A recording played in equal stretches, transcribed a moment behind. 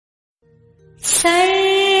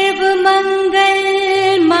सर्वमंगल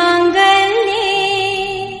मांगल्ये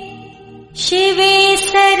शिवे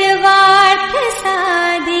सर्वार्थ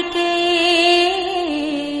साधिके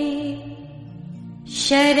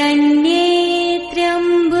शरण्ये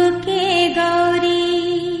त्र्यंबके गौरी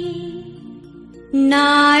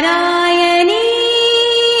नारायणी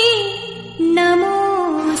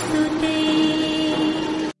नमोस्तुते.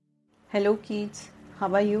 Hello kids,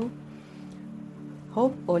 how are you?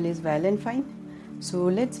 Hope all is well and fine. So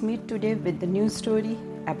let's meet today with the new story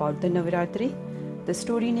about the Navaratri. The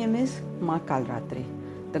story name is Maa Kalratri.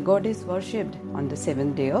 The goddess worshipped on the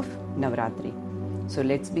 7th day of Navaratri. So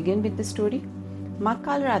let's begin with the story. Maa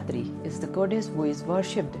Kalratri is the goddess who is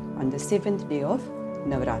worshipped on the 7th day of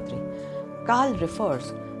Navaratri. Kal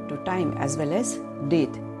refers to time as well as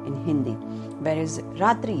date in Hindi, whereas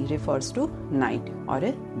Ratri refers to night or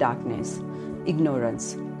a darkness,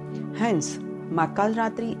 ignorance. Hence, Maa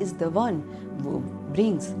Kalratri is the one who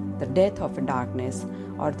brings the death of darkness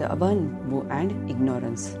or the one who and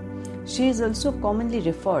ignorance. She is also commonly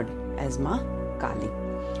referred as Maa Kali.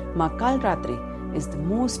 Maa Kalratri is the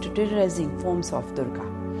most terrorizing forms of Durga.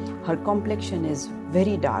 Her complexion is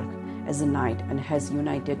very dark as a night and has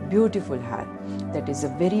united beautiful hair that is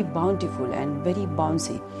very bountiful and very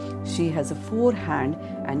bouncy. She has a 4 hand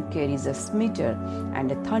and carries a scimitar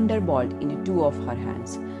and a thunderbolt in 2 of her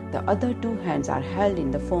hands. The other 2 hands are held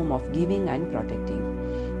in the form of giving and protecting.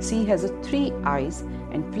 She has 3 eyes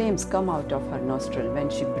and flames come out of her nostril when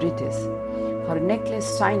she breathes. Her necklace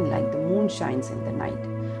shines like the moon shines in the night.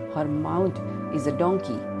 Her mount is a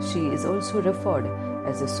donkey. She is also referred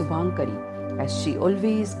as a Subhankari, as she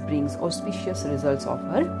always brings auspicious results of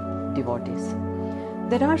her devotees.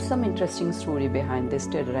 There are some interesting stories behind this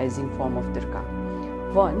terrorizing form of Durga.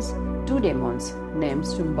 Once, 2 demons named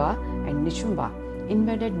Shumba and Nishumba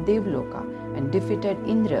invaded Devloka and defeated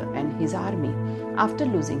Indra and his army. After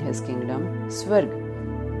losing his kingdom, Swarg,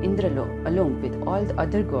 Indralok, along with all the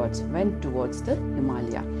other gods, went towards the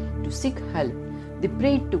Himalaya to seek help. They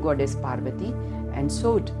prayed to goddess Parvati and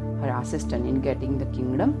sought her assistance in getting the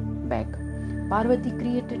kingdom back. Parvati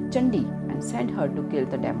created Chandi and sent her to kill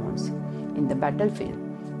the demons. In the battlefield,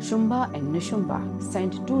 Shumba and Nishumba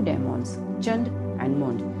sent 2 demons, Chand and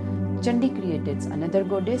Mund. Chandi created another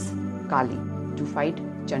goddess, Kali, to fight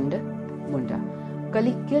Chanda Munda.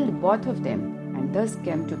 Kali killed both of them and thus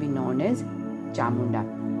came to be known as Chamunda.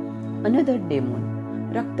 Another demon,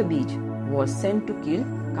 Raktabij, was sent to kill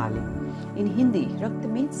Kali. In Hindi, Rakt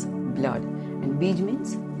means blood and Bij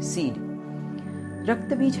means seed.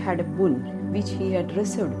 Raktabij had a boon which he had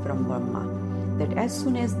received from Brahma, that as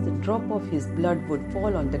soon as the drop of his blood would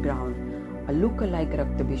fall on the ground, a look-alike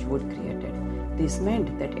Raktabij would be created. This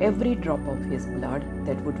meant that every drop of his blood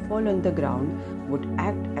that would fall on the ground would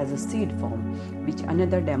act as a seed form, which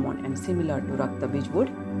another demon and similar to Raktabij would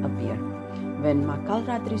appear. When Maa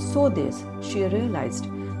Kalratri saw this, she realized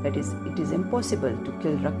that it is impossible to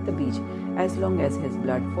kill Raktabij as long as his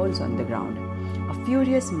blood falls on the ground. A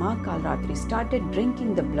furious Maa Kalratri started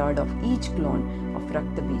drinking the blood of each clone of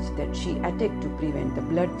Raktabij that she attacked to prevent the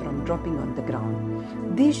blood from dropping on the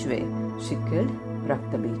ground. This way, she killed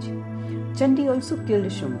Raktabij. Chandi also killed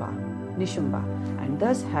Nishumba, and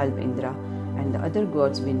thus helped Indra and the other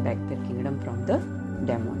gods win back their kingdom from the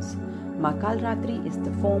demons. Maa Kalratri is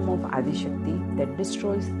the form of Adishakti that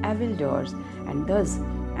destroys evil doers and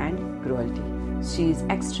cruelty. She is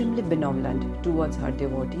extremely benevolent towards her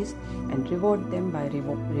devotees and rewards them by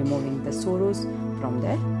removing the sorrows from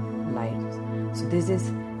their lives. So this is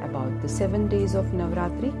about the 7 days of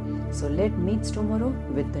Navaratri. So let's meet tomorrow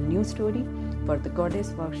with the new story for the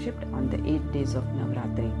goddess worshipped on the 8 days of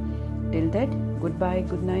Navaratri. Till that, goodbye,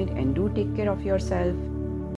 good night, and do take care of yourself.